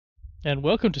And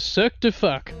welcome to Cirque du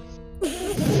Fuck.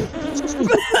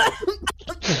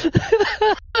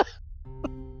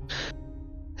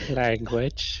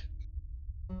 Language.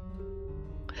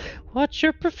 What's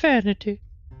your profanity?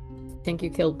 I think you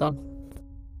killed them.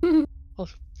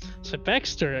 So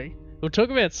backstory. We'll talk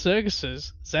about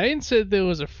circuses. Zane said there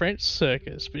was a French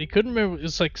circus, but he couldn't remember. It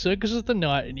was like Circus of the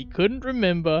Night, and he couldn't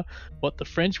remember what the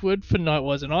French word for night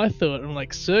was. And I thought, I'm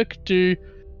like, Cirque du,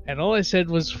 and all I said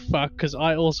was fuck, because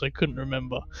I also couldn't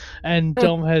remember. And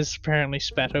Dom has apparently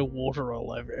spat her water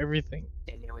all over everything.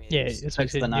 Yeah, it's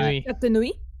like the night. Captain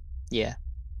Nui, Yeah.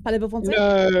 parlez-vous français?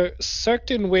 No, Cirque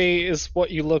du Nuit is what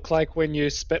you look like when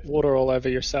you spit water all over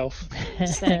yourself.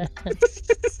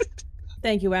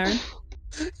 Thank you, Aaron.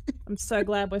 I'm so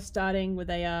glad we're starting with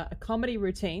a comedy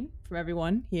routine from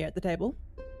everyone here at the table.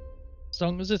 As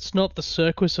long as it's not the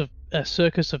circus of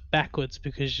backwards,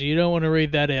 because you don't want to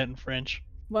read that out in French.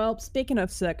 Well, speaking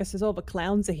of circuses, all the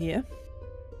clowns are here.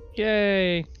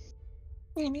 Yay!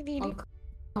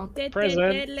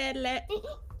 Present.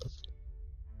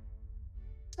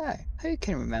 So, who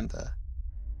can remember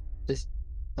just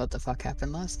what the fuck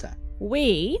happened last time?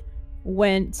 We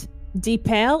went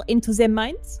deeper into their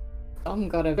minds. Tom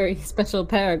got a very special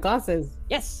pair of glasses.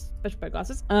 Yes, special pair of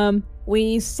glasses.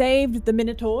 We saved the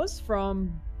Minotaurs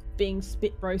from being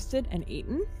spit roasted and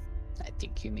eaten. I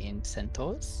think you mean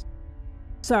centaurs?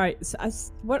 Sorry,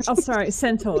 what? Oh, sorry,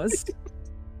 centaurs.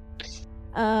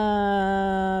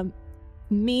 Minu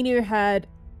had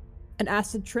an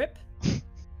acid trip.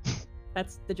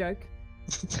 That's the joke.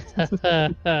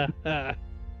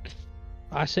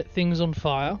 I set things on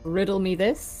fire. Riddle me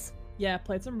this. Yeah,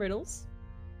 played some riddles.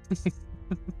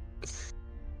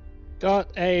 Got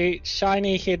a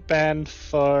shiny headband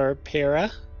for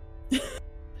Pyrrha.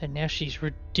 And now she's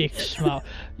ridiculous smart.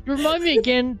 Remind me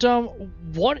again, Dom,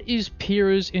 what is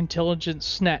Pyrrha's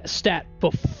intelligence stat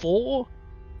before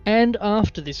and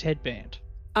after this headband?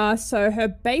 So her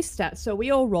base stat, so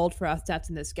we all rolled for our stats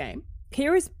in this game.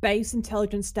 Pyrrha's base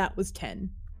intelligence stat was 10.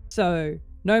 So,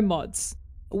 no mods.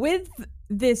 With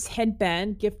this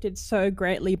headband, gifted so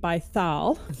greatly by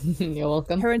Thal, You're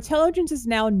welcome. her intelligence is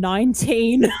now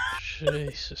 19.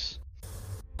 Jesus.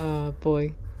 Oh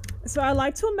boy. So I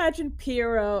like to imagine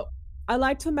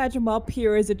while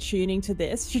Pyrrha is attuning to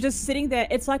this, she's just sitting there.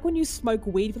 It's like when you smoke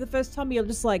weed for the first time, you're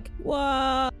just like,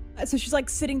 what? So she's like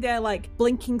sitting there, like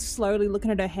blinking slowly,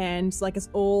 looking at her hands, like it's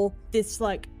all this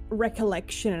like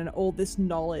recollection and all this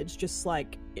knowledge, just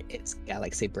like It's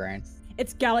galaxy brain.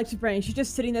 it's galaxy brain. She's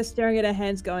just sitting there staring at her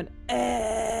hands, going,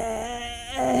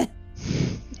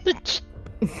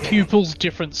 Pupils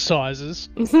different sizes.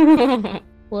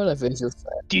 What a visual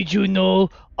set. Did you know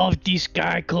of this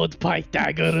guy called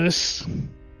Pythagoras?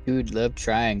 Dude love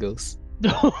triangles.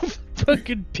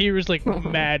 Fucking Pyrrha's like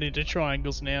mad into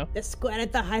triangles now. The square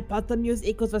at the hypotenuse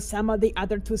equals the sum of the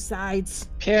other two sides.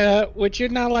 Pyrrha, would you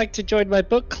now like to join my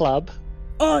book club?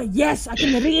 Oh yes, I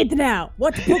can read now.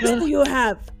 What books do you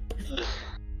have?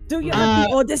 Do you have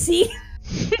the Odyssey?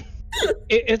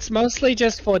 It's mostly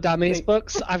just for dummies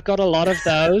books. I've got a lot of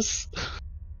those.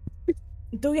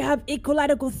 Do you have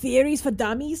ecological theories for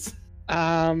dummies?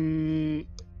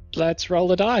 Let's roll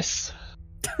the dice.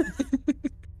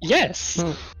 Yes.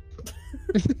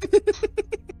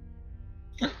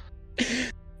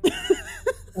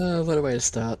 What a way to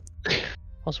start. I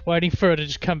was waiting for her to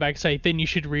just come back and say, then you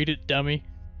should read it, dummy.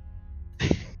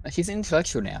 She's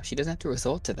intellectual now. She doesn't have to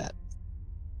resort to that.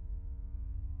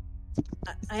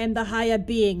 I am the higher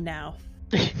being now.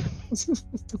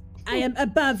 I am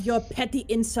above your petty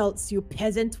insults, you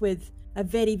peasant with a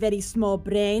very, very small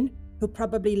brain who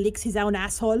probably licks his own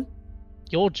asshole.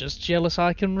 You're just jealous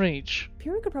I can reach.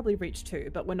 Pyrrha could probably reach too,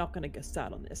 but we're not going to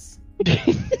start on this.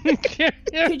 Yeah.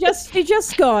 She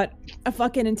just got a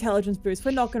fucking intelligence boost.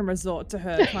 We're not going to resort to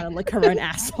her trying to lick her own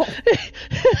asshole.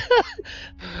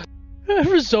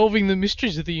 Resolving the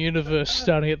mysteries of the universe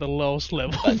starting at the lowest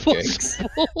level Jokes.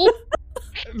 possible.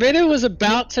 Menu was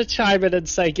about to chime in and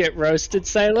say get roasted,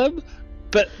 Salem,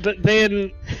 but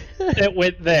then it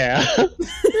went there.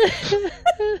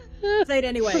 Say it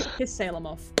anyway. Piss Salem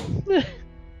off.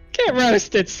 Get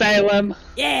roasted, Salem.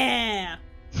 Yeah!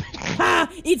 Ha!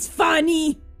 It's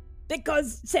funny!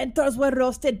 Because centaurs were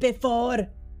roasted before.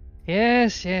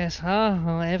 Yes,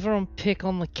 everyone pick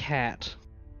on the cat.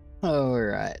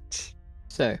 Alright.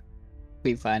 So,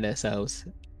 we find ourselves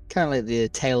currently at the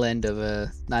tail end of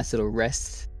a nice little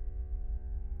rest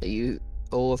that you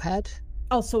all have had,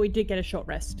 Oh, so we did get a short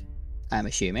rest. I'm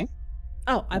assuming.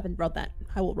 Oh, I haven't rolled that.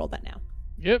 I will roll that now.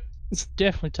 Yep,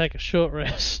 definitely take a short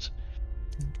rest.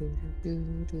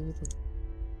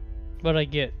 What'd I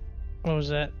get? What was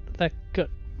that? That got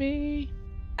me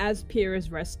as Pyrrha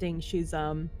is resting, she's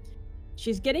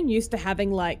getting used to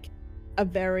having like a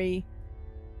very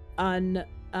an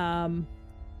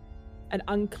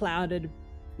unclouded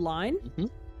line. Mhm.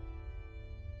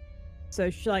 So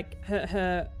she like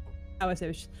her how I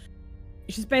say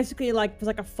she's basically like there's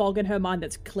like a fog in her mind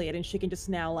that's cleared, and she can just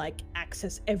now like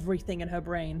access everything in her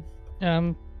brain.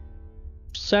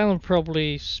 Salem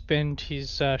probably spent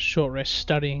his short rest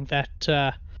studying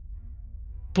that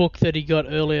book that he got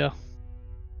earlier,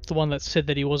 the one that said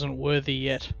that he wasn't worthy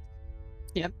yet.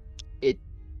 It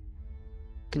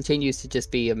continues to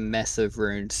just be a mess of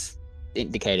runes,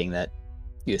 indicating that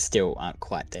you still aren't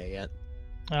quite there yet.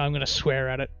 I'm gonna swear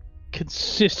at it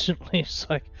consistently. It's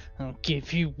like, I'll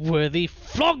give you worthy,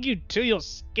 flog you till your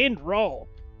skin roll.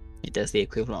 It does the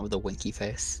equivalent of the winky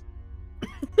face.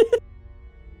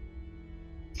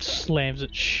 Slams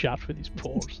it shut with his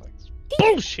paws. Like,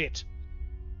 bullshit!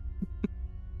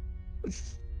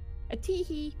 A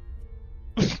teehee.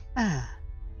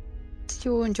 Did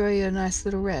you all enjoy your nice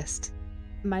little rest?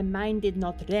 My mind did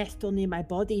not rest, only my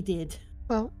body did.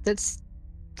 Well, that's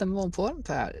the more important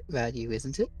part about you,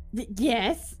 isn't it?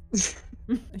 Yes.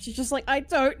 She's just like, I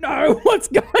don't know what's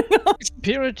going on.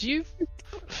 Pyrrha, do you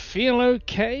feel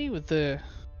okay with the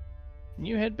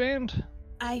new headband?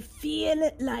 I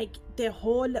feel like the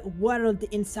whole world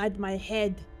inside my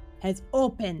head has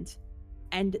opened,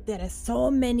 and there are so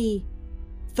many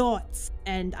thoughts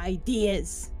and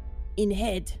ideas in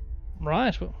head,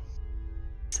 Right, well,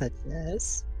 Such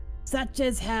as? such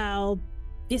as how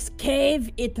this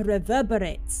cave, it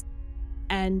reverberates,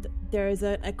 and there is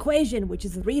an equation which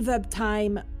is reverb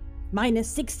time minus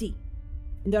 60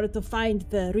 in order to find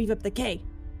the reverb decay.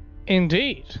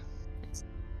 indeed.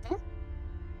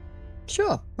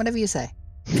 Sure, whatever you say.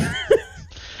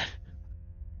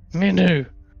 Minu,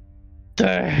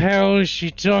 the hell is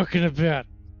she talking about?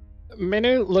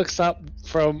 Minu looks up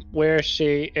from where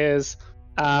she is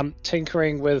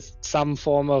tinkering with some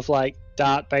form of like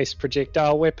dart-based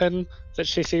projectile weapon that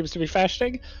she seems to be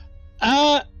fashioning.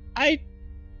 I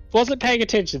wasn't paying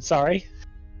attention, sorry.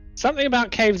 Something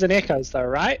about caves and echoes though,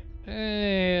 right?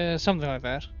 Something like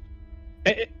that.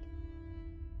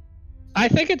 I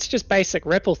think it's just basic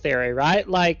ripple theory, right?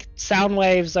 Like sound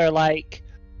waves are like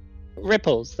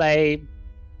ripples. They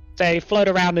float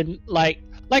around in like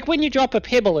when you drop a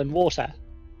pebble in water.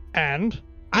 And?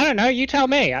 I don't know, you tell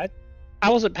me. I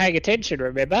wasn't paying attention,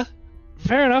 remember?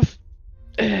 Fair enough.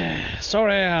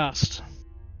 Sorry I asked.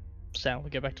 Sal will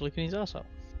go back to licking his arsehole.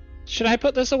 Should I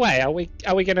put this away? Are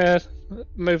we gonna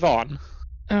move on?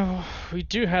 Oh, we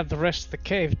do have the rest of the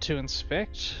cave to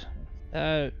inspect.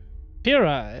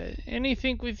 Pyrrha,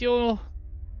 anything with your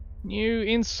new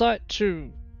insight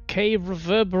to cave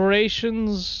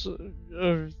reverberations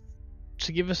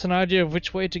to give us an idea of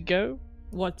which way to go?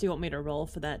 What do you want me to roll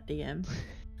for that, DM?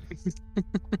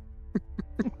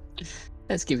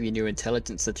 Let's give your new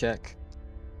intelligence a check.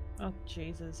 Oh,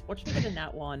 Jesus. Watch me get in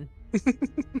that one.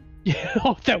 Yeah,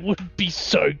 oh, that would be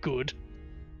so good.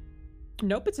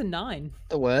 Nope, it's a 9.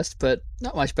 The worst, but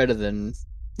not much better than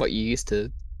what you used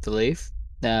to believe.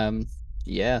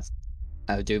 Yeah,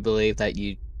 I do believe that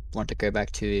you want to go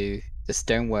back to the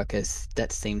stonework, as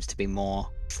that seems to be more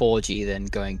forgy than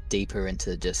going deeper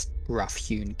into just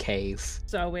rough-hewn cave.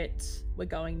 So we're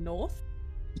going north?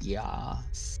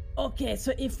 Yes. Okay,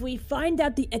 so if we find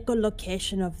out the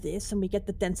echolocation of this and we get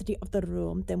the density of the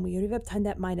room, then we reverb time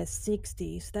that minus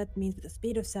 60. So that means the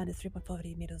speed of sound is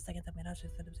 3.4 meters per second.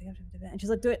 And she's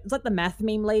like, it's like the math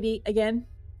meme lady again.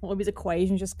 All these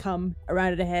equations just come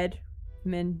around her head.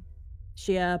 And then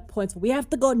she points, we have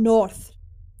to go north,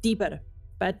 deeper.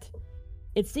 But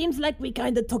it seems like we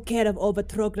kind of took care of over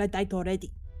troglodyte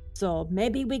already. So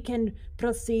maybe we can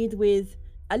proceed with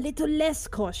a little less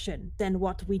caution than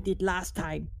what we did last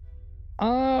time.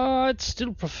 I'd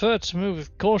still prefer to move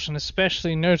with caution,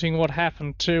 especially noting what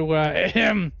happened to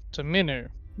Minu.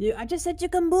 I just said you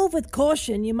can move with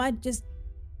caution. You might just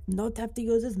not have to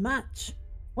use as much.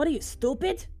 What are you,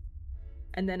 stupid?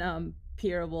 And then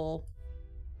Pyrrha will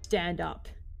stand up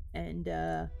and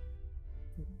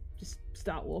just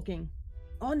start walking.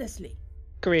 Honestly.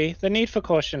 Agree. The need for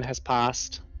caution has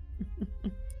passed.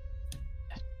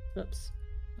 Oops.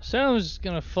 Salem's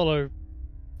gonna follow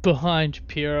behind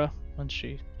Pyrrha when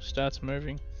she starts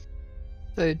moving.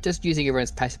 So just using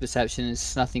everyone's passive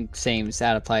perceptions, nothing seems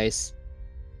out of place.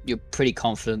 You're pretty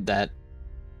confident that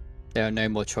there are no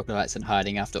more troglodytes in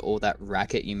hiding after all that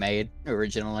racket you made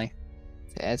originally.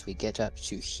 So as we get up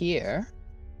to here,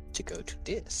 to go to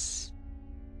this.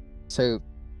 So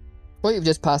what you've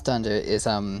just passed under is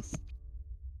a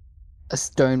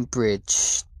stone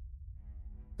bridge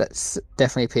that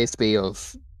definitely appears to be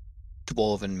of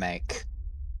dwarven make.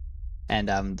 and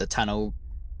the tunnel,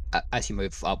 as you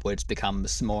move upwards,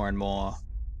 becomes more and more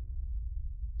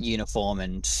uniform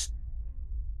and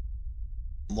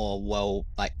more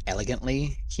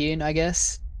elegantly hewn, I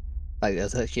guess. Like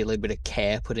there's actually a little bit of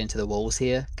care put into the walls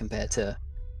here compared to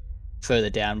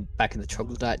further down back in the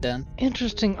troglodyte den.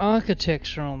 Interesting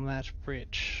architecture on that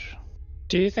bridge.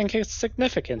 Do you think it's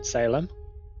significant, Salem?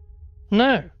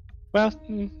 No. Well,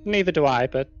 neither do I,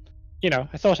 but,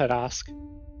 I thought I'd ask.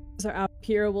 So our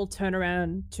peer will turn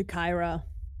around to Kyra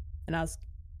and ask,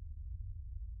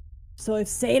 so if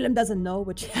Salem doesn't know,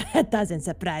 which doesn't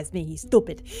surprise me, he's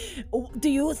stupid, do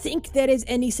you think there is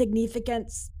any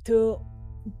significance to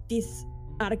this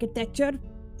architecture?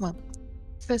 Well,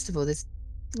 first of all, there's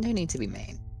no need to be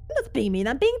mean. I'm not being mean,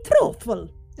 I'm being truthful.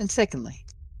 And secondly,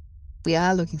 we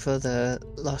are looking for the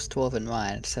lost dwarven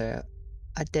mine, so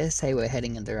I dare say we're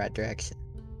heading in the right direction.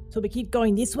 So we keep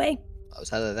going this way? Well,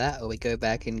 it's either that or we go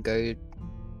back and go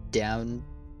down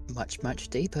much, much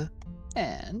deeper.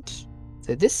 And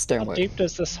so this How stonework... deep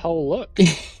does this hole look?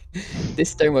 This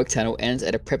stonework tunnel ends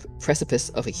at a precipice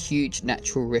of a huge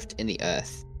natural rift in the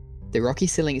earth. The rocky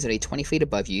ceiling is only 20 feet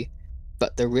above you,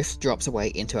 but the rift drops away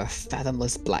into a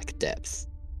fathomless black depth.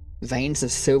 Veins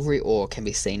of silvery ore can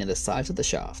be seen in the sides of the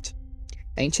shaft.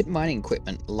 Ancient mining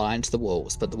equipment lines the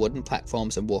walls, but the wooden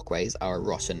platforms and walkways are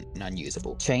rotten and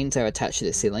unusable. Chains are attached to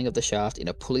the ceiling of the shaft in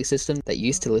a pulley system that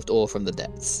used to lift ore from the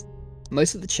depths.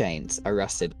 Most of the chains are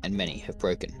rusted and many have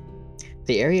broken.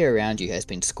 The area around you has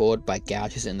been scored by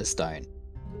gouges in the stone,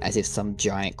 as if some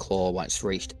giant claw once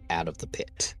reached out of the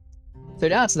pit. So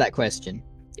to answer that question,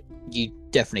 you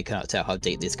definitely cannot tell how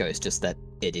deep this goes, just that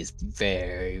it is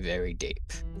very, very deep.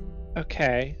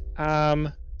 Okay,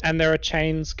 and there are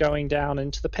chains going down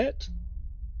into the pit?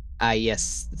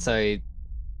 Yes. So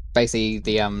basically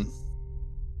the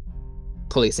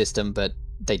pulley system, but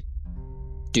they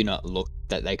do not look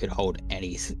that they could hold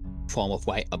any form of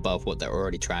weight above what they're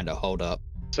already trying to hold up.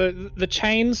 So the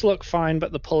chains look fine,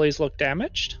 but the pulleys look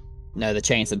damaged? No, the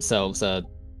chains themselves are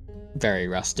very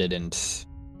rusted, and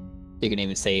you can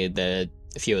even see a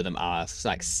few of them are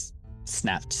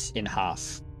snapped in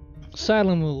half.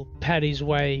 Salem will pad his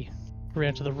way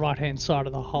around to the right-hand side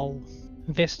of the hole,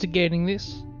 investigating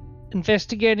this,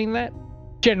 investigating that,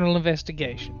 general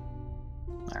investigation.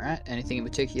 Alright, anything in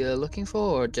particular looking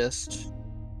for, or just...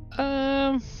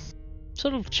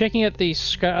 Sort of checking out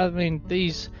these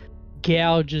these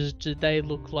gouges, do they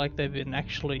look like they've been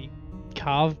actually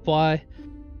carved by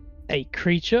a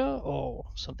creature or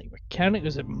something mechanic?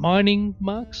 Is it mining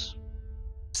marks?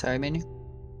 Sorry, Minu?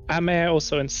 May I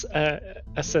also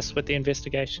assist with the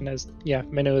investigation as,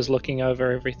 Minu is looking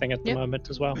over everything at the moment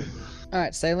as well.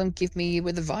 Alright, Salem, give me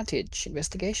with advantage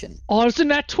investigation. Oh, it's in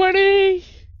that 20!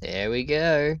 There we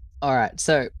go. Alright,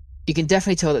 so you can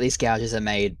definitely tell that these gouges are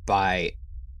made by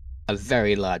a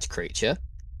very large creature.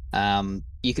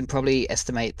 You can probably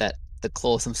estimate that the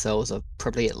claws themselves are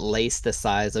probably at least the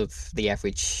size of the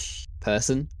average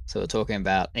person. So we're talking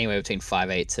about anywhere between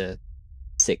 5'8" to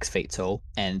 6 feet tall.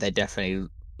 And they definitely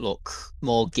look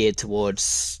more geared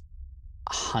towards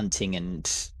hunting and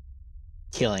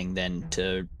killing than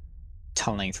to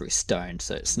tunneling through stone.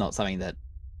 So it's not something that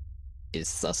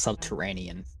is a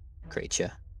subterranean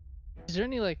creature. Is there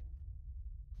any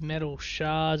metal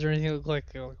shards or anything that look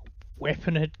like a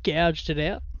weapon had gouged it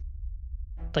out?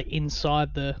 Like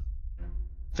inside the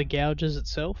gouges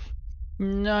itself?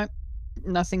 No,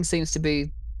 nothing seems to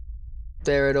be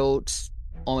there at all. It's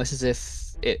almost as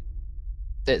if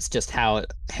it's just how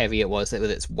heavy it was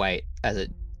with its weight as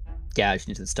it gouged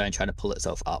into the stone trying to pull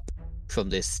itself up from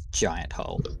this giant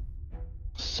hole.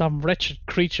 Some wretched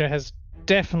creature has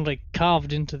definitely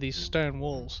carved into these stone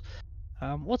walls.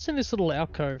 What's in this little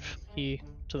alcove here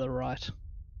to the right?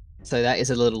 So that is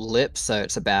a little lip, so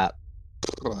it's about,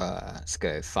 let's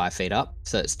go 5 feet up.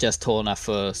 So it's just tall enough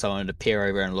for someone to peer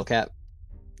over and look at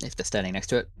if they're standing next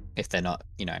to it. If they're not,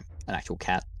 an actual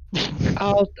cat.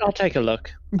 I'll take a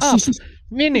look. Up!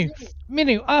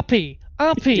 Minu, uppy!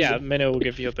 Yeah, Minu will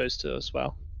give you a boost as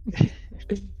well.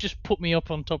 Just put me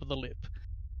up on top of the lip.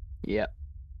 Yep.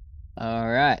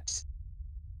 Alright.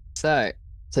 So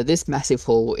this massive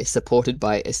hall is supported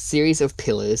by a series of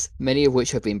pillars, many of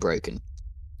which have been broken.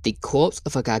 The corpse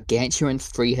of a gargantuan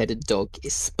three-headed dog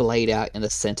is splayed out in the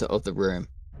center of the room.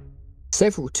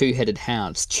 Several two-headed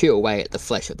hounds chew away at the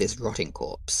flesh of this rotting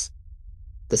corpse.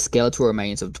 The skeletal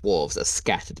remains of dwarves are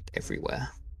scattered everywhere.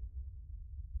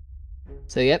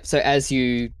 So as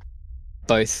you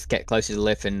both get closer to the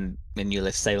lift and when you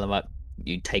lift Salem up,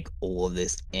 you take all of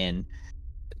this in.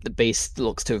 The beast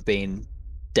looks to have been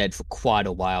dead for quite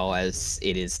a while as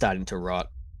it is starting to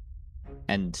rot.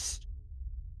 And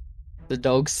The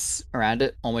dogs around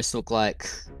it almost look like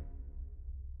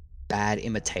bad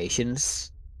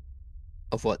imitations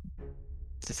of what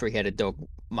the three-headed dog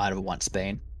might have once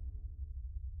been.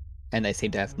 And they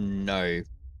seem to have no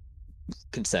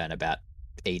concern about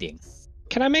eating.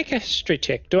 Can I make a history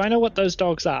check? Do I know what those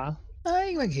dogs are? You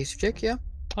can make a history check, yeah.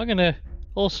 I'm gonna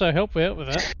also help you out with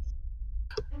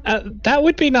that. That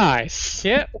would be nice.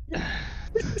 Yep.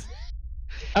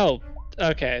 Oh,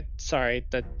 okay. Sorry,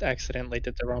 that accidentally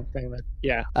did the wrong thing then.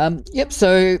 Yeah. Yep,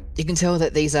 so you can tell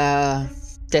that these are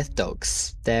death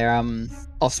dogs. They're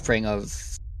offspring of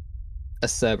a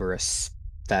Cerberus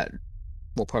that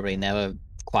will probably never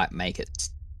quite make it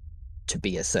to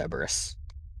be a Cerberus.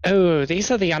 Oh,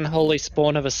 these are the unholy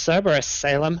spawn of a Cerberus,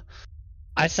 Salem.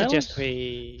 I suggest Sounds-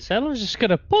 we... Salem's just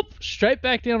gonna pop straight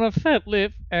back down her fat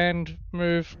lip and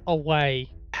move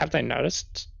away. Have they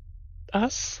noticed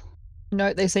us?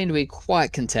 No, they seem to be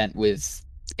quite content with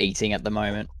eating at the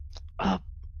moment. I'm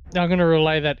gonna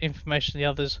relay that information to the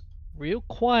others real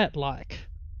quiet like.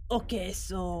 Okay,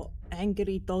 so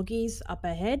angry doggies up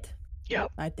ahead. Yep.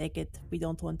 I take it we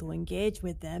don't want to engage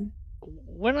with them.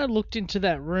 When I looked into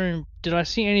that room, did I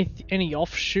see any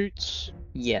offshoots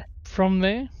Yeah, from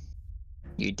there?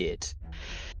 you did.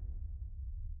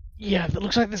 Yeah, it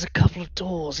looks like there's a couple of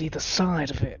doors either side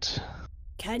of it.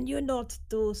 Can you not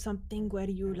do something where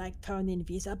you like turn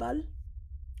invisible?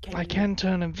 I you- can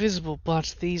turn invisible,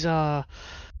 but these are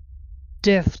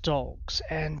death dogs,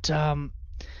 and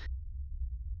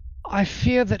I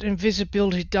fear that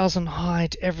invisibility doesn't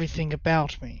hide everything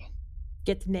about me.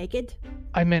 get naked.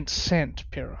 I meant scent,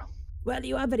 Pyrrha. Well,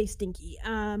 you are very stinky.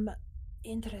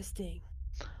 Interesting.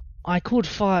 I could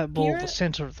fireball Pyrrha- the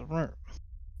center of the room.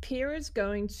 Pyrrha is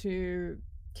going to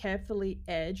carefully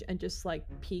edge and just like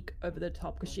peek over the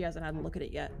top because she hasn't had a look at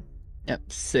it yet. Yep,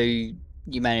 so you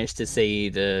managed to see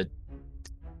the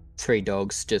three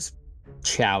dogs just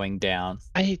chowing down.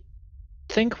 I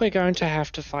think we're going to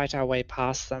have to fight our way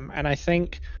past them, and I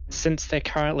think since they're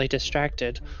currently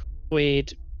distracted,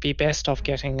 we'd be best off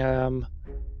getting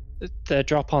the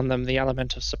drop on them, the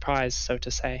element of surprise, so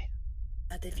to say.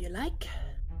 But if you like,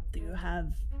 do you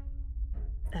have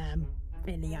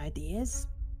any ideas?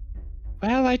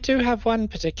 Well, I do have one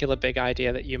particular big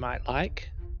idea that you might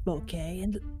like. Okay,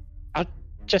 and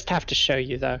Just have to show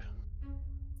you, though.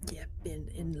 yeah,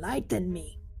 enlighten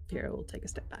me. Pyrrha will take a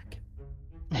step back.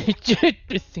 I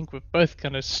think we're both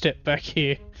gonna step back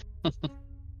here.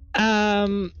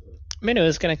 Minnow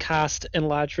is going to cast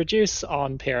Enlarge Reduce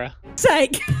on Pyrrha.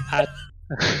 Sake!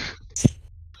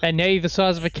 And now you're the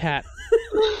size of a cat.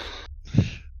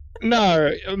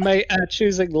 No,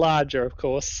 choosing larger, of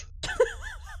course.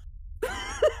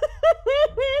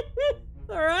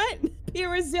 Alright,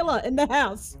 Pyrrhazilla in the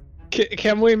house.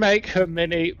 Can we make her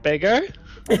mini bigger?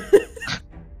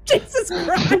 Jesus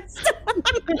Christ!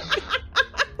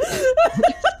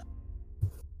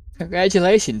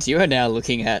 Congratulations, you are now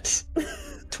looking at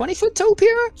 20 foot tall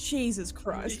Pyrrha. Jesus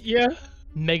Christ. Yeah.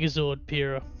 Megazord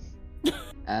Pyrrha.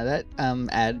 That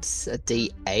adds a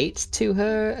d8 to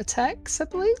her attacks, I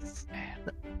believe.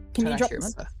 Can you Can't drop actually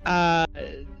this?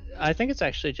 remember. I think it's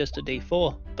actually just a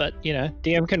D4, but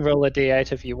DM can roll a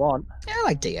D8 if you want. Yeah, I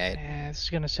like d8. Yeah, this is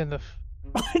gonna send the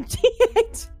D8?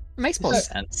 It makes more So-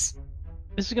 sense.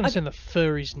 this is gonna send the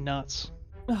furries nuts.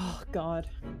 Oh god.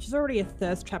 She's already a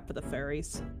thirst trap for the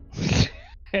furries.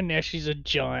 And now she's a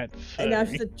giant furry. And now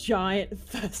she's a giant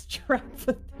thirst trap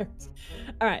for furries.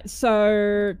 Alright,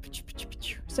 so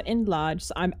enlarge.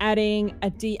 So I'm adding a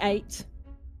D8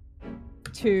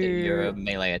 to Your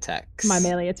melee attacks. my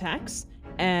melee attacks.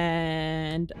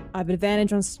 And I have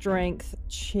advantage on strength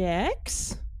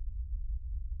checks.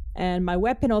 And my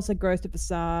weapon also grows to the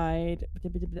side.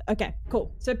 Okay,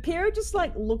 cool. So Pyrrha just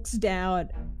like looks down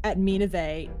at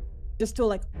Minove, just to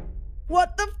like,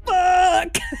 what the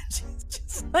fuck?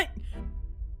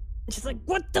 she's like,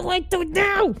 what do I do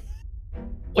now?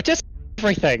 Well, just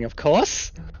everything, of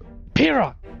course.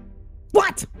 Pyrrha,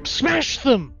 What? smash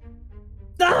them!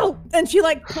 No! And she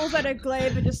like pulls out her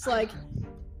glaive and just like,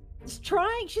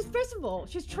 she's first of all,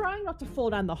 she's trying not to fall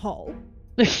down the hole.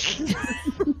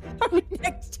 Right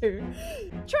next to, trying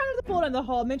not to fall down the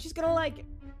hole, and then she's gonna like,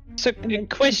 So,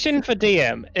 question for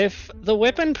DM. If the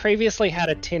weapon previously had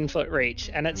a 10-foot reach,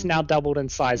 and it's now doubled in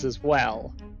size as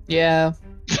well... Yeah,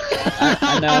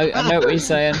 I know what you're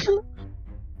saying.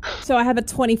 so I have a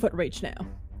 20-foot reach now.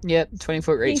 Yep, 20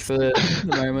 foot reach for the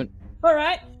moment. All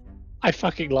right. I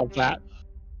fucking love that.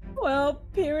 Well,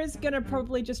 Pyrrha's gonna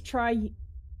probably just try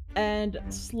and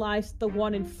slice the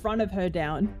one in front of her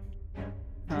down.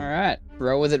 Alright,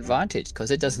 roll with advantage, because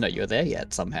it doesn't know you're there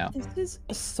yet somehow. This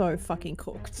is so fucking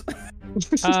cooked.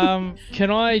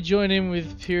 Can I join in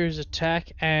with Pyrrha's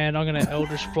attack? And I'm gonna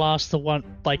Eldritch Blast the one,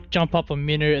 like jump up a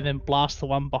minute and then blast the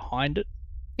one behind it.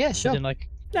 Yeah, As sure. in, like,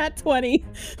 Nat 20.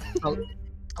 I'll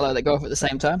let that go off at the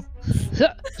same time.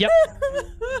 yep,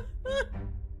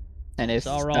 And if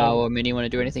So I'll roll. Star or Minnie want to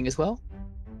do anything as well,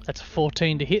 that's a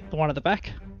 14 to hit the one at the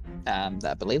back. I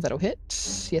believe that'll hit.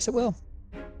 Yes, it will.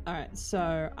 Alright,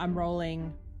 so I'm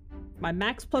rolling my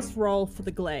max plus roll for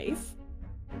the glaive.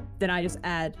 Then I just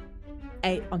add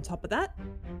 8 on top of that.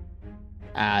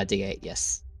 D8,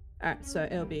 yes. Alright, so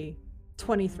it'll be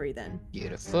 23 then.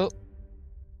 Beautiful.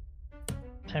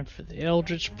 And for the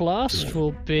Eldritch Blast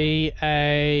will be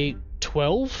a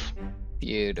 12.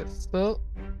 Beautiful.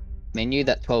 Menu,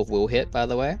 that 12 will hit, by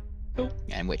the way. Cool.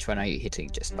 And which one are you hitting,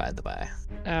 just by the by?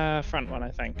 Front one, I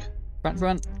think.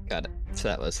 Front. Got it. So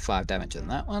that was 5 damage on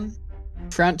that one.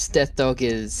 Front's Death Dog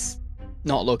is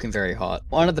not looking very hot.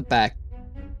 One at the back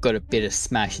got a bit of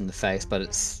smash in the face, but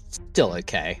it's still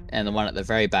okay. And the one at the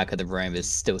very back of the room is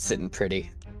still sitting pretty.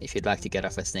 If you'd like to get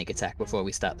off a sneak attack before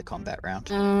we start the combat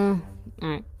round.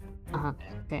 Alright.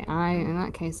 Okay, in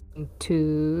that case,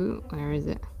 where is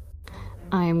it?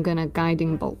 I am gonna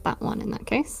guiding bolt that one in that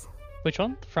case. Which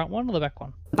one? The front one or the back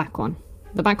one? The back one.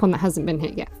 The back one that hasn't been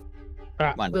hit yet.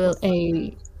 Wonderful.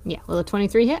 Will a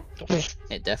 23 hit?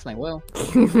 It definitely will.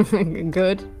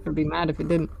 Good. I'd be mad if it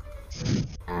didn't.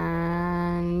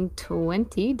 And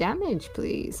 20 damage,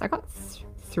 please. I got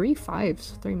 3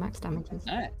 5s, 3 max damages.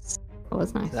 Nice. Oh,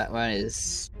 that's nice. That one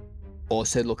is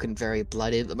also looking very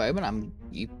bloody at the moment.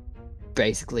 You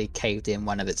basically caved in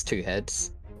one of its 2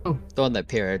 heads. Oh. The one that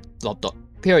Pyrrha lopped off.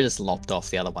 Pyrrha just lopped off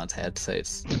the other one's head, so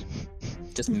it's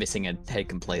just missing a head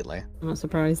completely. I'm not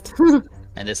surprised.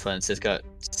 And this one's just got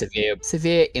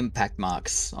severe impact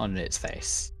marks on its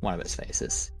face, one of its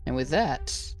faces. And with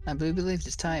that, I believe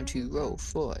it's time to roll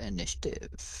for initiative.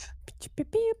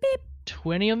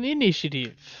 20 on the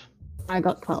initiative. I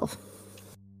got 12.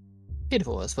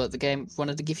 Beautiful, that's what the game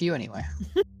wanted to give you anyway.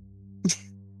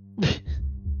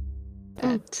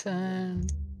 Add 10.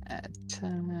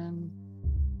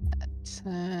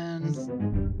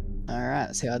 Alright,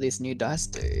 let's see how these new dice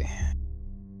do.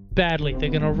 Badly. They're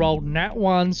gonna roll nat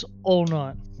ones all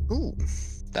night. Ooh,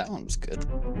 that one was good.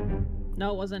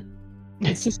 No, it wasn't.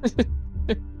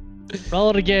 Roll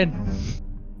it again.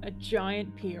 A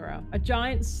giant Pyrrha. A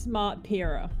giant smart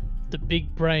Pyrrha. The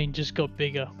big brain just got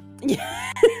bigger.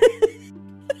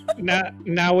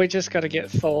 Now we just got to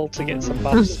get Thal to get some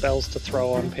buff spells to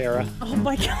throw on Pyrrha. Oh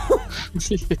my god.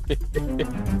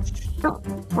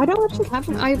 I don't actually have.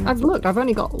 I've looked. I've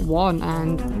only got 1,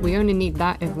 and we only need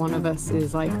that if one of us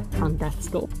is like on death's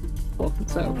door.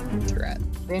 So That's right.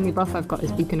 the only buff I've got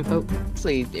is Beacon of Hope.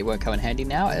 Hopefully it won't come in handy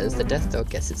now as the Death Dog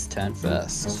gets its turn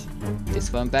first.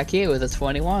 This one back here with a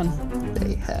 21.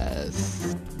 They have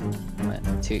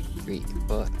 1, 2, 3,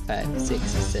 4, 5, 6,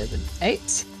 7,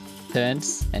 8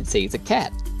 turns and sees a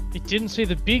cat. It didn't see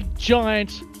the big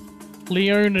giant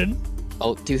Leonin,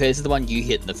 Oh, this is the one you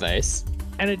hit in the face.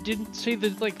 and it didn't see the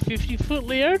like 50-foot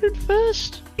Leonin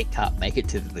first. It can't make it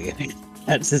to the Leon.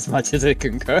 That's as much as it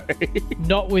can go.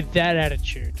 Not with that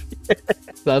attitude.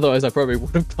 Otherwise I probably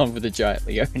would have gone with the giant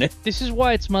Leonin. This is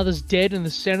why its mother's dead in the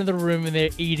center of the room and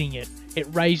they're eating it. It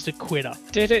raised a quitter.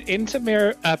 Did it enter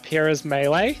Pyrrha's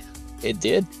melee? It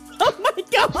did. Oh my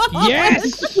god.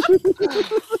 Yes!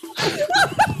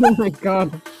 Oh my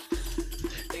god.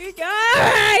 You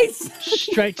guys!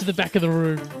 Straight to the back of the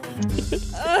room.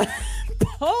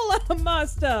 Polar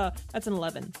Master! That's an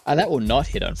 11. That will not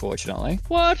hit, unfortunately.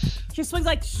 What? She swings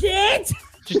like shit!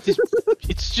 Just this,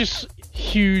 it's just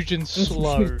huge and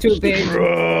slow. Too big.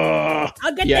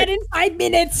 I'll get Yeah. that in 5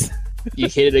 minutes! You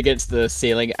hit it against the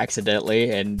ceiling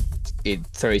accidentally and it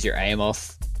throws your aim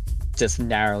off, just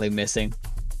narrowly missing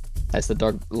as the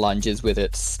dog lunges with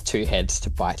its 2 heads to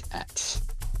bite at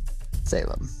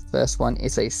Salem. First one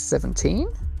is a 17,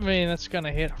 I mean, that's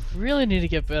gonna hit. I really need to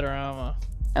get better armor.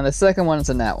 and the second one is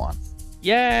a nat 1.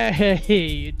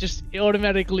 Yay! It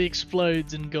automatically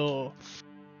explodes in gore.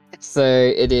 So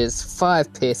it is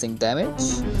 5 piercing damage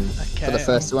Okay. for the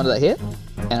first one that hit,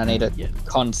 and I need a Yeah.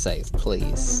 con save,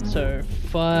 please. So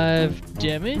 5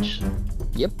 damage.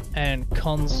 Yep. And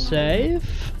con save.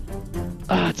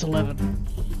 It's 11.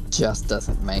 Just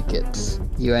doesn't make it.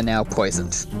 You are now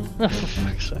poisoned. Oh, for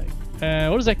fuck's sake.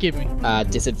 What does that give me?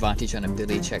 Disadvantage on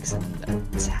ability checks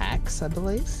and attacks, I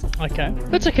believe. Okay.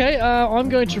 That's okay. I'm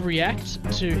going to react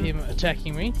to him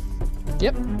attacking me.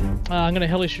 Yep. I'm going to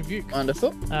Hellish Rebuke.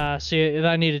 Wonderful. So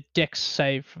I need a dex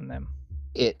save from them.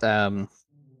 It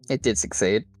did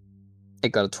succeed. It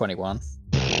got a 21.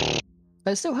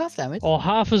 But it's still half damage. Or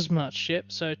half as much, yep.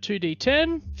 So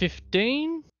 2d10,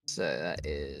 15. So that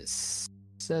is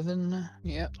 7.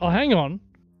 Yep. Oh, hang on.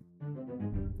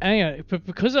 But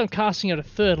because I'm casting at a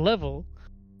 3rd level,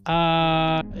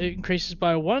 it increases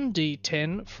by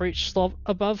 1d10 for each slot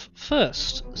above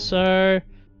 1st. So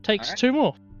takes Alright. 2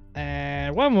 more.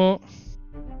 And 1 more.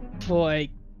 For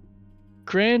a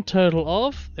grand total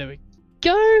of, there we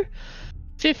go,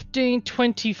 15,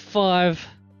 25,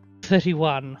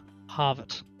 31. Halve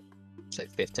it. So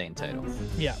 15 total.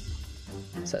 Yeah.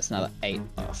 So that's another 8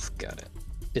 off. Got it.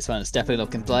 This one is definitely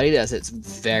looking bloodied as it's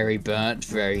very burnt,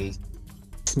 very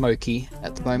smoky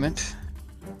at the moment.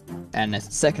 And as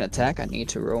a second attack, I need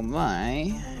to roll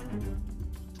my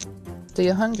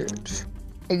D100.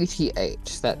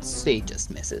 88. That C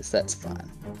just misses. That's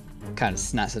fine. Kind of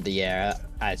snaps at the air,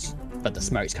 but the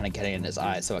smoke's kind of getting in his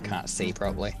eyes, so I can't see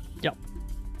properly. Yep.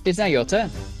 It's now your turn.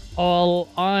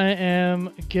 I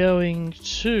am going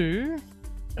to...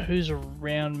 Who's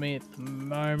around me at the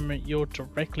moment? You're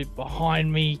directly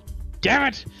behind me.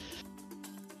 Damn it!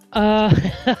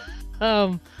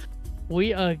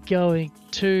 We are going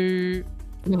to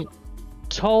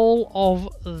Toll of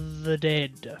the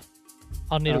Dead.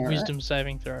 I'll need a Alright. wisdom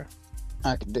saving throw.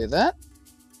 I can do that.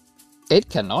 It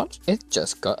cannot. It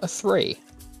just got a 3.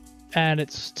 And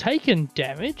it's taken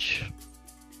damage.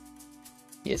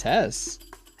 It has.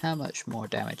 How much more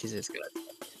damage is this going to do?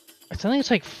 It's only going to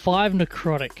take 5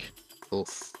 necrotic.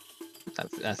 Oof.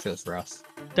 That feels rough.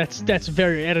 That's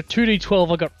very... Out of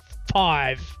 2d12, I got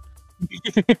 5.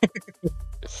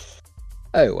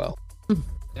 Oh well.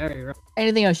 Very rough.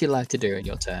 Anything else you'd like to do in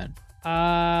your turn?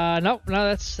 No,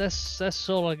 that's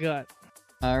all I got.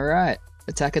 Alright.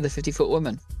 Attack of the 50-foot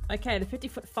woman. Okay, the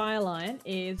 50-foot fire lion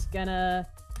is gonna.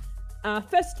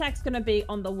 First attack's gonna be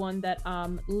on the one that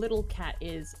Little Cat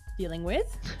is dealing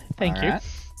with. Thank you. Alright.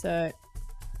 So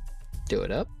Do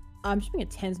it up. I'm assuming a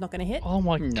 10's not gonna hit. Oh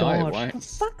my No, it god. For won't.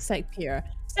 fuck's sake, Pyrrha.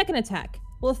 Second attack.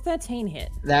 Will a 13 hit?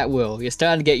 That will. You're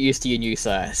starting to get used to your new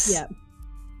size. Yeah.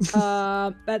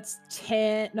 That's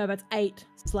 10. No, that's 8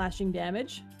 slashing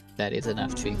damage. That is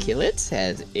enough to kill it,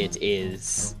 as it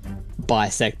is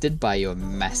bisected by your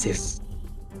massive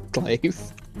glaive.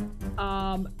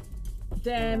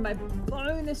 Then my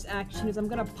bonus action is I'm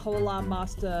gonna Polar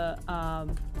Master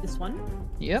this one.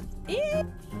 Yep.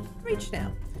 Reach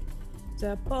now.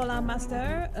 So Polar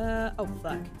Master. Oh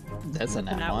fuck. That's a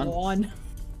nat Nat 1. 1.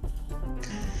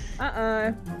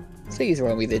 Uh-oh. Please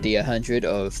roll me the D100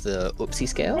 of the Oopsie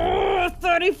scale. Oh,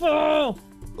 34!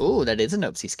 Oh, that is an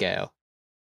Oopsie scale.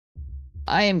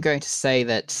 I am going to say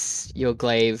that your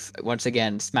glaive once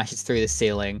again smashes through the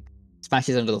ceiling,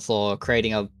 smashes onto the floor,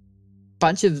 creating a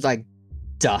bunch of like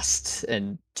dust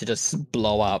and to just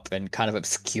blow up and kind of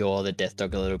obscure the death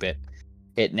dog a little bit.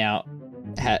 It now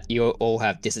you all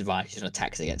have disadvantage on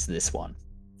attacks against this one.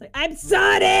 It's like, I'm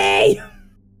sorry!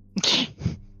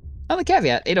 On the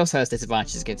caveat, it also has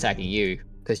disadvantages against attacking you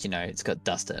because it's got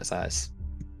dust in its eyes.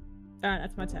 Alright,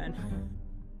 that's my turn.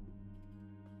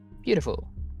 Beautiful.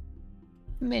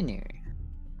 Menu.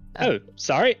 Oh,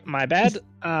 sorry, my bad.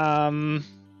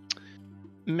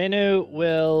 Minu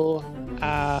will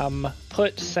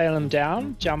put Salem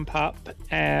down, jump up,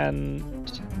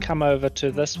 and come over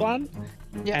to this one.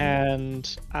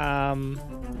 And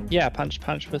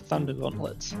punch with Thunder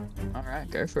Gauntlets. Alright,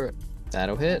 go for it.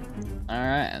 That'll hit.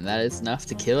 Alright, and that is enough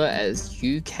to kill it as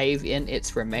you cave in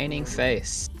its remaining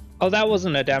face. Oh, that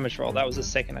wasn't a damage roll. That was a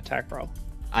second attack roll.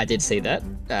 I did see that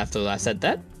after I said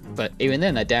that, but even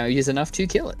then, that damage is enough to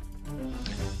kill it.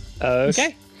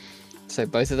 Okay. So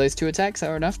both of those 2 attacks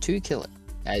are enough to kill it.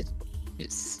 As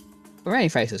its remaining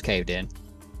face is caved in,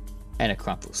 and it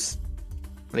crumples,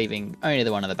 leaving only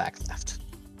the one on the back left.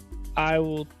 I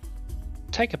will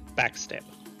take a back step.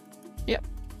 Will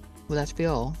that be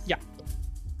all? Yeah.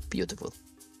 Beautiful.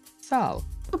 Sal.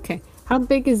 Okay. How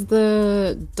big is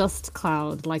the dust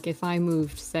cloud? Like, if I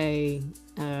moved, say,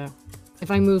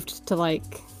 if I moved to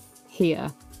like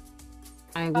here,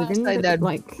 within say the, that-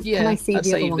 like, Yeah, can I see I'd the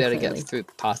say other you'd one be able to clearly? get through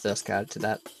past the dust cloud to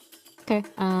that. Okay.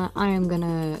 I am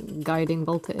gonna guiding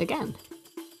bolt it again,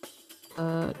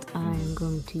 but I'm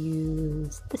going to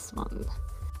use this one.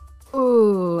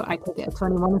 Oh, I take it a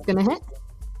 21 is gonna hit.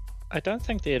 I don't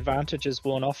think the advantage is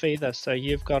worn off either, so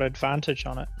you've got advantage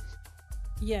on it.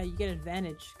 Yeah, you get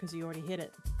advantage because you already hit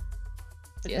it.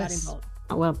 The Yes. guiding bolt.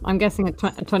 Oh, well, I'm guessing a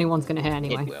 21's gonna hit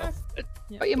anyway. It will.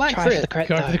 Yeah. But you might Try for crit. the crit,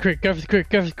 Go though. for the crit, go for the crit,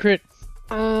 go for the crit.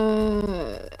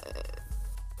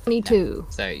 22.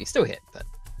 So you still hit, but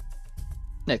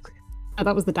no crit. Oh,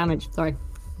 that was the damage. Sorry.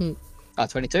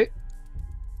 22.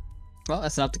 Well,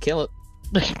 that's enough to kill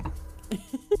it.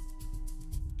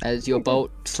 As your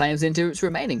bolt slams into its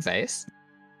remaining face.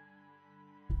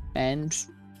 And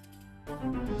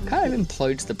kind of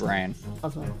implodes the brain.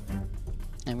 Also,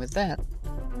 And with that,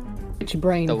 which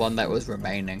brain? the one that was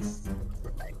remaining.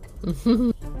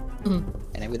 And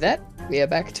then with that, we are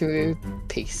back to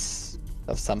peace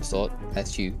of some sort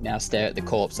as you now stare at the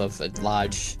corpse of a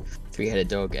large 3-headed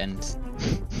dog and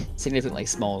significantly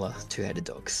smaller 2-headed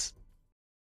dogs.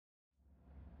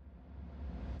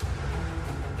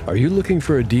 Are you looking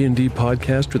for a D&D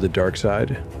podcast with a dark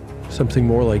side? Something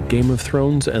more like Game of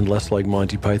Thrones and less like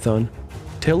Monty Python?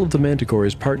 Tale of the Manticore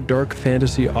is part dark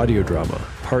fantasy audio drama,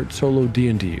 part solo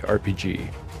D&D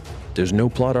RPG. There's no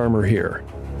plot armor here.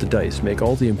 The dice make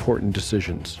all the important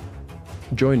decisions.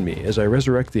 Join me as I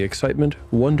resurrect the excitement,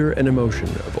 wonder, and emotion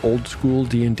of old school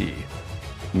D&D.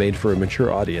 Made for a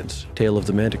mature audience, Tale of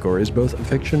the Manticore is both a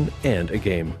fiction and a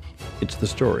game. It's the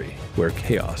story where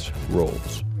chaos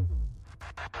rolls.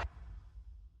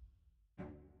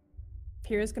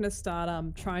 Pyrrha's gonna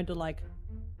start trying to like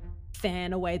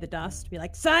fan away the dust. Be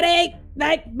like, sorry,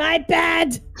 my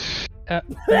bad.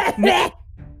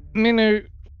 Minu,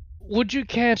 would you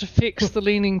care to fix the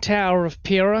Leaning Tower of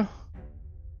Pyrrha?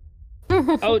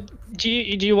 Oh, do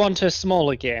you want her small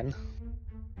again?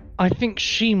 I think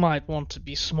she might want to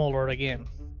be smaller again.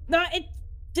 No,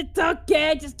 it's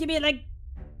okay. Just give me like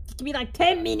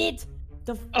 10 minutes.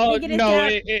 To Oh figure this no,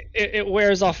 out. it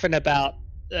wears off in about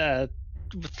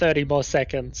 30 more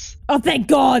seconds. Oh, thank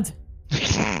God.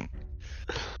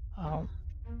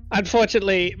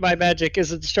 Unfortunately, my magic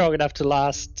isn't strong enough to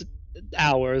last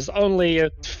hours. Only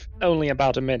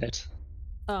about a minute.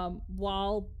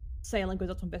 While Salem goes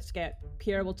up to investigate,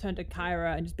 Pyrrha will turn to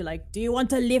Kyra and just be like, "Do you want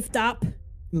to lift up?"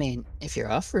 I mean, if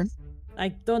you're offering.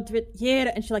 Like, don't do it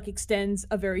here. And she like extends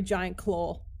a very giant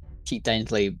claw. She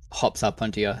daintily hops up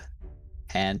onto your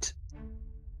hand.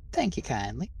 Thank you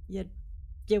kindly.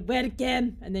 You're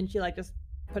welcome. And then she like just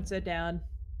puts her down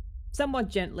somewhat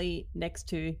gently next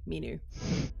to Minu.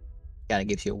 Kinda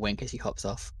gives you a wink as she hops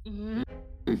off. And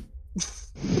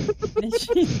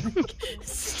she like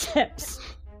steps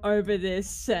over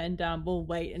this and will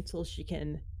wait until she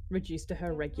can reduce to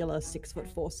her regular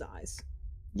 6'4" size.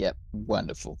 Yep,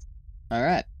 wonderful.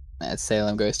 Alright, as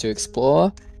Salem goes to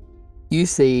explore, you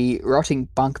see rotting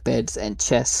bunk beds and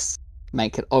chests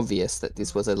make it obvious that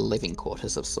this was a living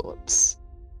quarters of sorts.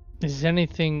 Is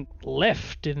anything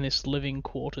left in this living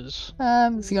quarters?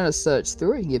 If you're gonna search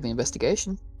through it, you can give me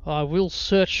investigation. I will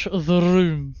search the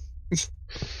room.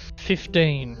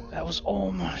 15. That was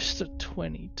almost a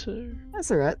 22.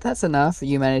 That's alright, that's enough.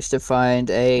 You managed to find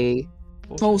a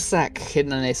small sack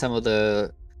hidden underneath some of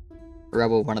the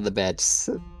rubble of one of the beds.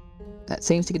 That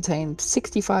seems to contain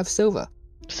 65 silver.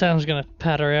 Sam's gonna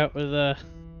pat her out with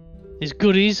his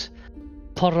goodies,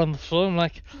 pot her on the floor. I'm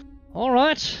like,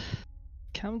 alright,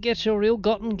 come get your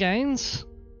ill-gotten gains.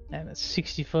 And it's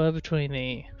 65 between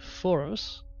the four of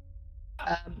us.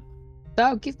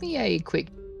 So give me a quick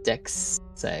dex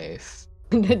save.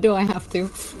 Do I have to?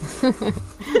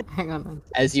 Hang on.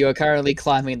 As you are currently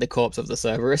climbing the corpse of the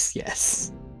Cerberus,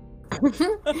 yes.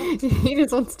 He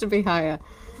just wants to be higher.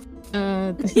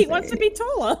 He wants to be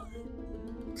taller.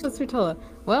 He wants to be taller.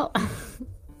 Well,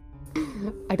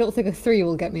 I don't think a 3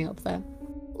 will get me up there.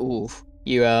 Ooh.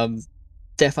 You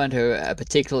step onto a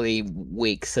particularly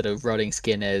weak sort of rotting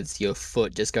skin as your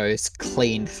foot just goes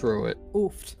clean through it.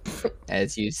 Oofed.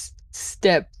 As you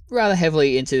step rather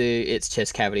heavily into its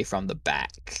chest cavity from the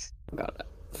back. God,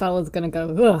 fella's gonna go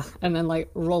ugh, and then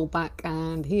like roll back,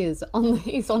 and he's on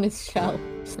his shell.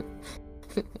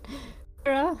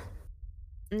 Pyrrha?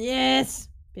 Yes.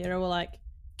 Pyrrha will like,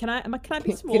 can I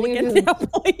be small Can you again do- now,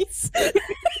 please?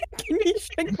 Can you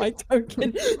shrink my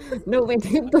token? No, wait,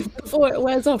 before it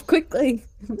wears off quickly.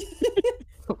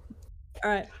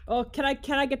 Alright. Oh, can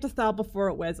I get to Thal before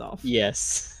it wears off?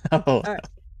 Yes. Oh. Alright.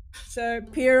 So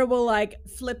Pyrrha will like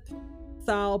flip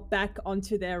Thal back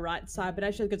onto their right side, but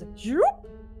actually goes zoop,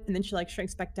 and then she like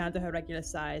shrinks back down to her regular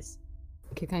size.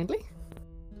 Thank you kindly.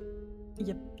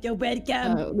 You're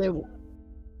welcome.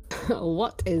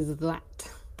 What is that?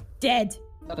 Dead.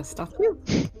 Gotta stop you.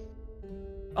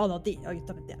 Oh no, you're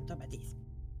talking about these.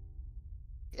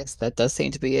 Yes, that does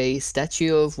seem to be a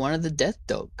statue of one of the death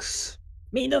dogs.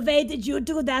 Minove, did you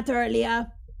do that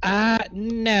earlier?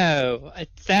 No.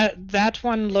 That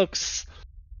one looks...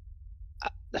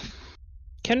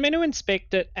 Can Minu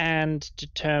inspect it and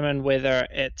determine whether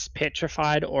it's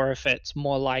petrified or if it's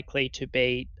more likely to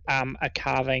be a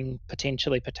carving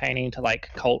potentially pertaining to like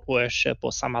cult worship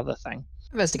or some other thing?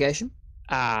 Investigation.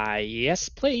 Yes,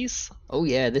 please. Oh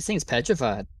yeah, this thing's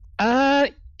petrified.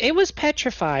 It was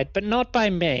petrified, but not by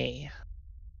me.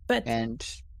 But And,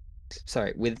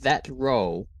 sorry, with that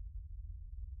roll,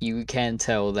 you can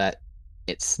tell that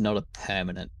it's not a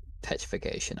permanent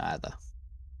petrification either.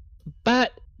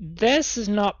 But this is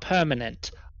not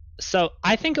permanent. So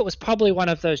I think it was probably one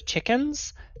of those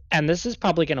chickens, and this is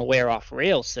probably going to wear off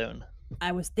real soon.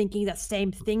 I was thinking the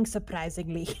same thing,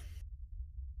 surprisingly.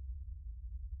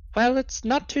 Well, it's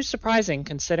not too surprising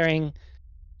considering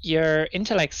your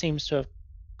intellect seems to have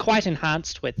quite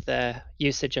enhanced with the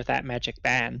usage of that magic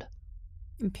band.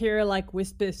 Imperial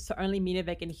whispers so only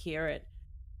Minerva can hear it.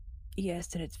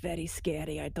 Yes, and it's very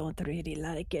scary. I don't really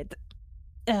like it.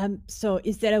 So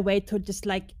is there a way to just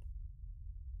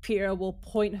Pyrrha will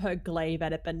point her glaive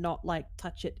at it but not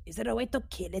touch it. Is there a way to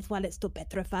kill it while it's still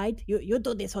petrified? You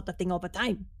do this sort of thing all the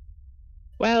time.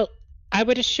 Well, I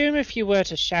would assume if you were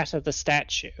to shatter the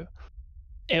statue,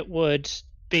 it would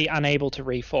be unable to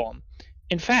reform.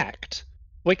 In fact,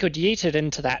 we could yeet it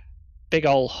into that big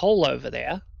old hole over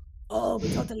there. Oh, we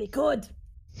totally could.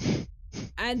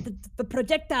 And the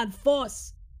projectile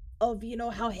force of,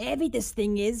 how heavy this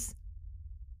thing is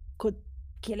could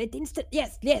kill it instant.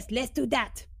 Yes, let's do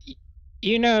that.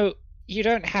 You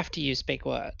don't have to use big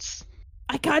words.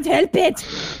 I can't help it.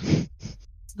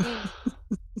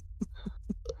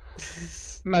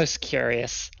 Most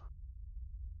curious.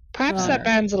 Perhaps that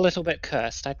band's a little bit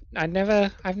cursed. I've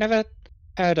never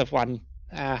heard of one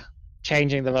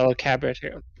changing the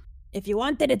vocabulary. If you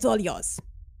want it, it's all yours.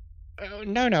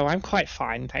 No, I'm quite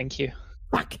fine, thank you.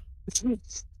 Fuck.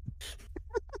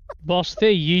 Whilst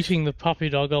they're yeeting the puppy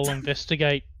dog, I'll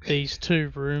investigate these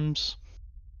 2 rooms.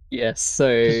 Yes,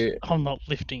 so I'm not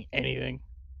lifting anything.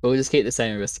 we'll just keep the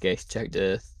same investigation check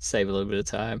to save a little bit of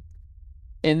time.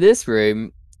 In this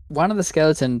room, one of the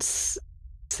skeletons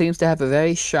seems to have a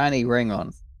very shiny ring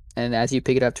on. And as you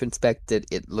pick it up to inspect it,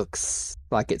 it looks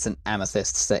like it's an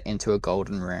amethyst set into a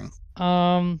golden ring.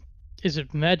 Is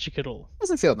it magic at all?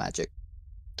 Doesn't feel magic.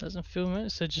 Doesn't feel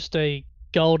magic. So just a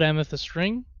gold amethyst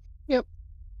ring? Yep.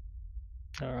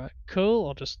 Alright, cool.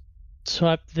 I'll just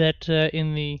type that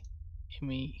in the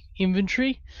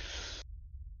inventory.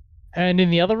 And in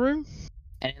the other room?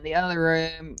 And in the other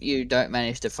room, you don't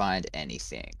manage to find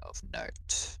anything of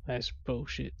note. That's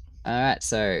bullshit. Alright,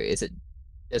 so is it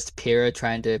just Pyrrha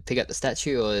trying to pick up the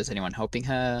statue, or is anyone helping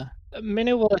her?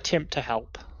 Minnie will attempt to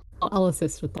help. I'll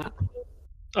assist with that.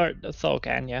 Or Thor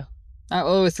can, yeah. Alright,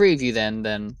 well, with 3 of you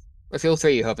then if all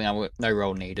 3 of you helping, no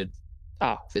roll needed.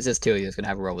 Oh, If it says 2 of you, it's going to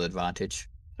have a roll with advantage.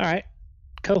 alright.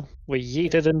 Cool. We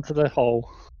yeet it into the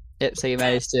hole. Yep, so you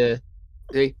managed to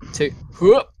 3, 2,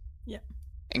 whoop! Yep.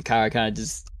 And Kara kind of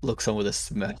just looks on with a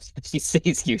smirk. She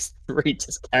sees you 3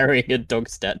 just carrying a dog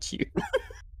statue.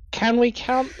 Can we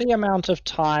count the amount of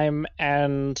time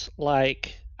and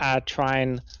try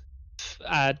and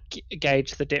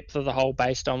gauge the depth of the hole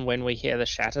based on when we hear the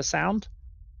shatter sound?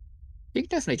 You can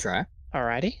definitely try.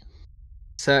 Alrighty.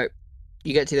 So,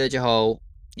 you get to the edge of the hole,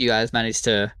 you guys manage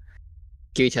to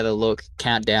give each other a look,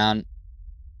 count down,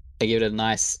 and give it a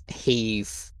nice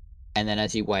heave, and then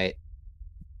as you wait,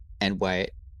 and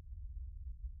wait,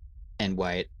 and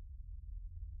wait,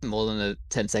 more than the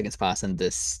 10 seconds pass and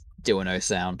this still no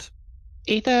sound.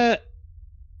 Either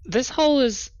this hole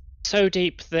is so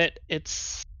deep that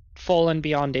it's fallen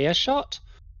beyond earshot,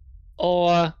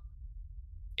 or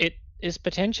it is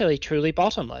potentially truly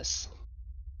bottomless.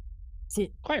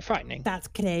 See, Quite frightening. that's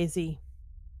crazy.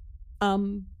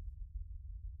 Pyrrha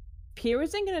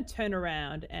isn't going to turn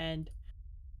around and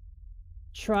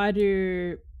try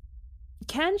to...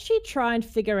 Can she try and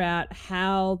figure out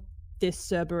how this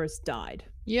Cerberus died?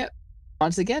 Yep.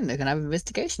 Once again, they're going to have an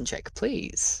investigation check,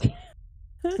 please.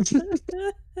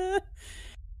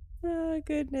 Oh,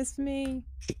 goodness me.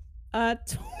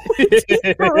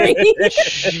 23.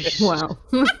 Wow.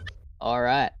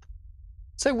 Alright.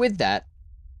 So with that,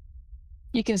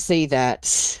 you can see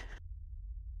that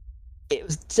it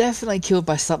was definitely killed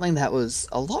by something that was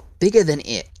a lot bigger than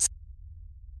it.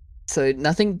 So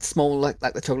nothing small like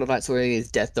the Troglodytes or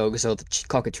these death dogs or the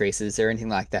cockatrices or anything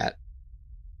like that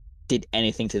did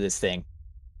anything to this thing.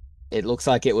 It looks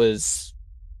like it was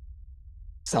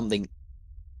something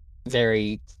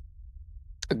very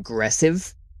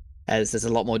aggressive, as there's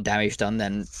a lot more damage done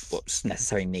than what's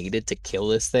necessarily needed to kill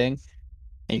this thing.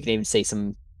 And you can even see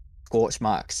some scorch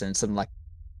marks and some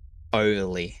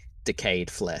overly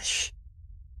decayed flesh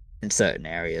in certain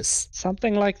areas.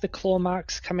 Something like the claw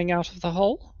marks coming out of the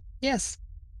hole? Yes,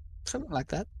 something like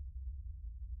that.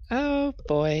 Oh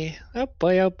boy. Oh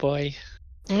boy, oh boy.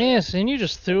 Yes, and you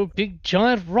just threw a big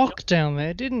giant rock down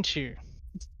there, didn't you?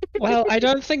 Well, I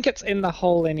don't think it's in the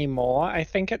hole anymore. I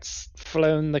think it's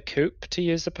flown the coop, to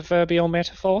use a proverbial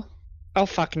metaphor. Oh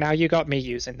fuck, now you got me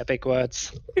using the big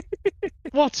words.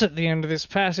 What's at the end of this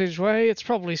passageway? It's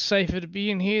probably safer to be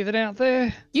in here than out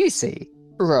there. You see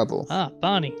rubble. Ah,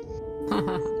 Barney.